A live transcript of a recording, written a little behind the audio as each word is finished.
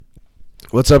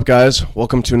What's up, guys?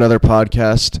 Welcome to another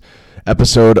podcast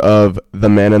episode of the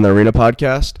Man in the Arena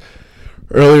podcast.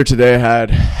 Earlier today, I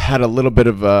had a little bit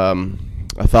of a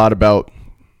thought about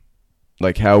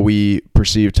like how we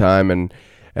perceive time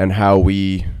and how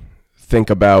we think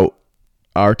about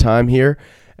our time here.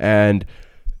 And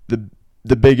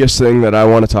the biggest thing that I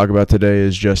want to talk about today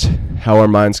is just how our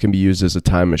minds can be used as a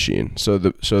time machine. So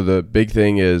the big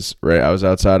thing is, right, I was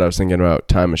outside, I was thinking about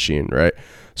time machine, right?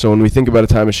 So when we think about a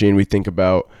time machine, we think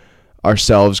about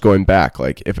ourselves going back.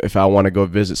 Like if I want to go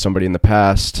visit somebody in the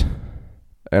past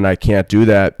and I can't do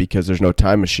that because there's no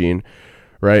time machine,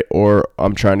 right? Or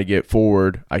I'm trying to get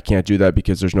forward, I can't do that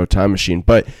because there's no time machine.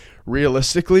 But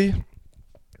realistically,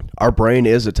 our brain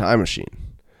is a time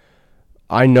machine.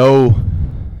 I know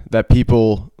that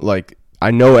people, like,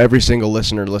 I know every single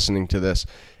listener listening to this,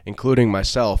 including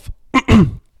myself,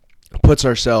 puts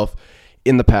ourselves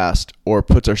in the past or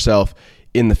puts ourselves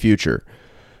in the future.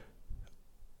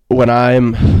 When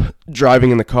I'm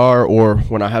driving in the car or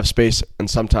when I have space and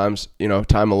sometimes,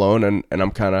 time alone and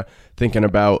I'm kind of thinking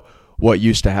about what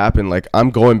used to happen, like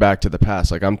I'm going back to the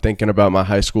past. Like I'm thinking about my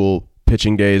high school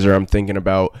pitching days, or I'm thinking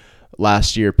about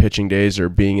last year pitching days, or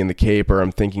being in the Cape, or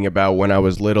I'm thinking about when I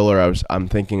was little, or I'm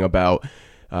thinking about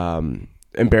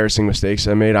embarrassing mistakes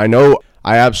I made.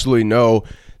 I absolutely know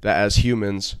that as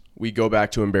humans, we go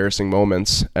back to embarrassing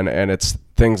moments and it's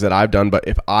things that I've done. But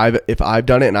if I've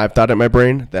done it and I've thought it in my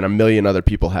brain, then a million other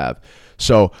people have.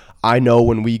 So I know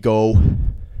when we go,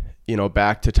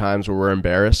 back to times where we're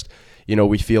embarrassed,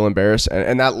 we feel embarrassed,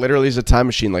 and that literally is a time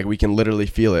machine. Like we can literally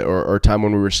feel it, or a time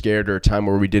when we were scared, or a time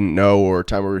where we didn't know, or a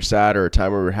time where we were sad, or a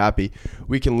time where we were happy.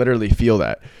 We can literally feel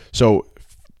that. So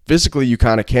physically, you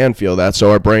kind of can feel that.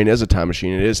 So our brain is a time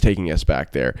machine. It is taking us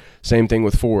back there. Same thing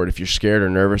with forward. If you're scared or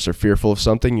nervous or fearful of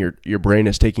something, your brain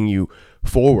is taking you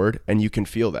forward, and you can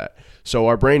feel that. So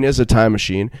our brain is a time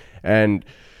machine. And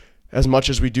as much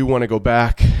as we do want to go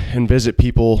back and visit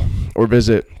people or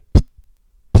visit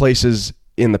places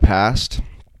in the past,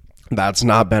 that's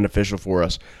not beneficial for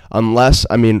us. Unless,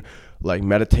 like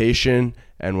meditation,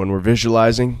 and when we're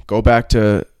visualizing, go back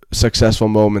to successful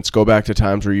moments, go back to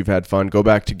times where you've had fun, go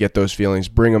back to get those feelings,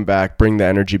 bring them back, bring the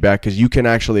energy back, because you can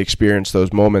actually experience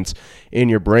those moments in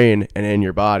your brain and in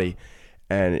your body,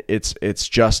 and it's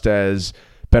just as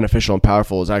beneficial and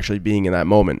powerful as actually being in that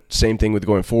moment. Same thing with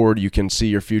going forward. You can see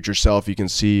your future self, you can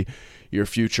see your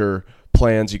future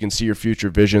plans, you can see your future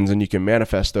visions, and you can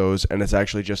manifest those, and it's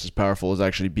actually just as powerful as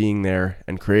actually being there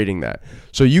and creating that.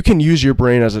 So you can use your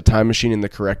brain as a time machine in the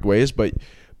correct ways, but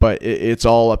it's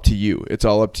all up to you. It's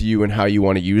all up to you and how you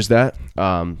want to use that.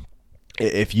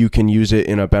 If you can use it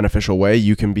in a beneficial way,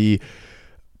 you can be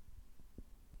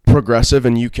progressive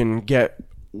and you can get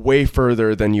way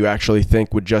further than you actually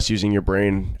think with just using your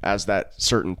brain as that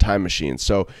certain time machine.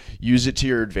 So use it to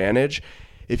your advantage.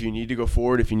 If you need to go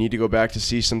forward, if you need to go back to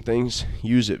see some things,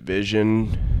 use it.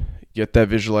 Vision, get that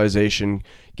visualization,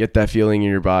 get that feeling in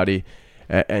your body,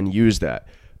 and use that.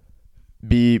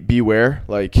 Beware,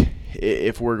 like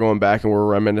if we're going back and we're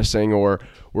reminiscing, or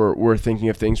we're thinking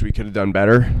of things we could have done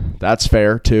better, that's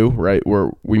fair too, right?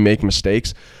 We make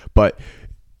mistakes, but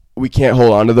we can't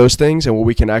hold on to those things. And what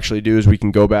we can actually do is we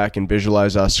can go back and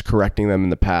visualize us correcting them in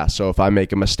the past. So if I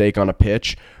make a mistake on a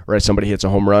pitch, right, somebody hits a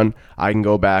home run, I can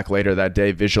go back later that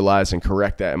day, visualize and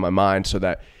correct that in my mind, so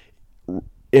that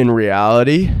in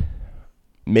reality,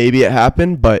 maybe it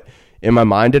happened, but in my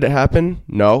mind, did it happen?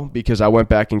 No, because I went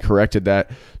back and corrected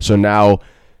that. So now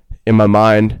in my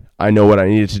mind, I know what I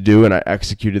needed to do, and I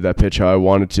executed that pitch how I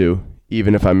wanted to,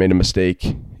 even if I made a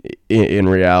mistake in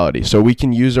reality. So we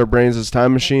can use our brains as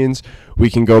time machines. We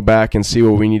can go back and see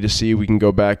what we need to see. We can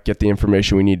go back, get the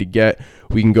information we need to get.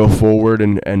 We can go forward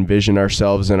and vision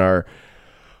ourselves and our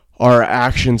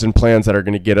actions and plans that are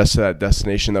going to get us to that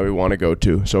destination that we want to go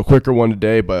to. So a quicker one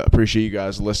today, but appreciate you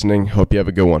guys listening. Hope you have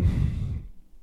a good one.